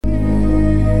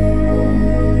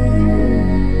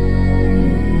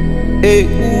Ei.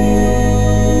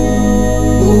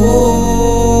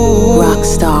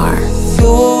 Rockstar.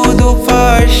 Tudo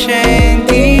faz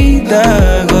sentido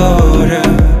agora.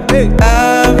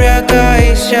 Abre a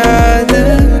caixa de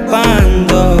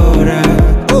Pandora.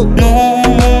 Num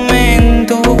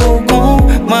momento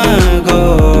como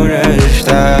agora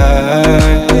está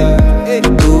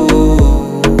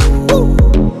tu.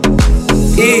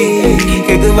 E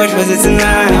que vais fazer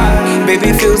tonight?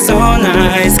 Baby, feel so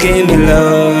nice, give me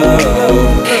love.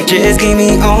 Just give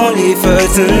me only for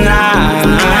tonight.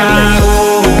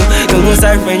 Tu não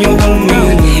sabes when you want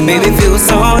me. Baby, feel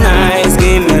so nice,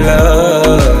 give me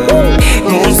love.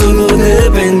 Como tudo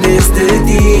dependesse de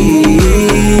ti.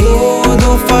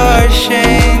 Tudo faz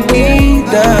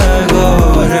sentido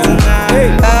agora.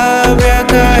 Abre a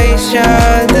caixa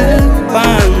de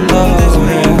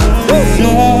Pandora.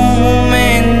 Num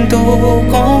momento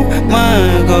como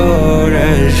agora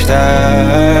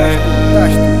estás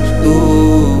tu.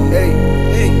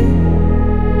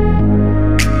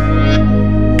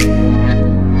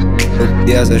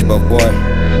 Essas papai,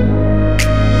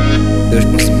 Deus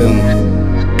percebeu-me.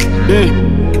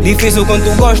 Difícil quando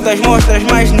tu gostas, mostras,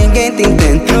 mas ninguém te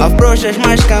entende. Afrouxas,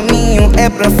 mas caminho é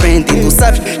pra frente. E tu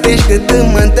sabes, tens que te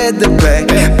manter de pé,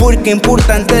 porque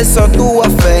importante é só tua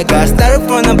fé. Gastar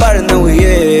from the bar, não,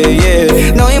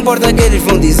 yeah. Não importa o que eles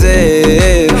vão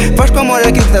dizer. Faz com amor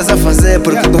aquilo que estás a fazer,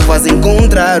 porque tu vais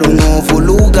encontrar um novo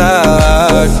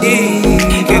lugar. E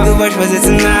que tu vais fazer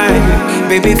tonight?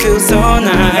 Baby, feel so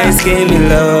nice, give me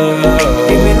love.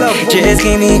 Just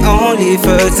give me only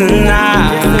for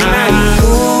tonight.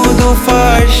 Tudo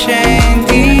faz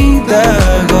sentido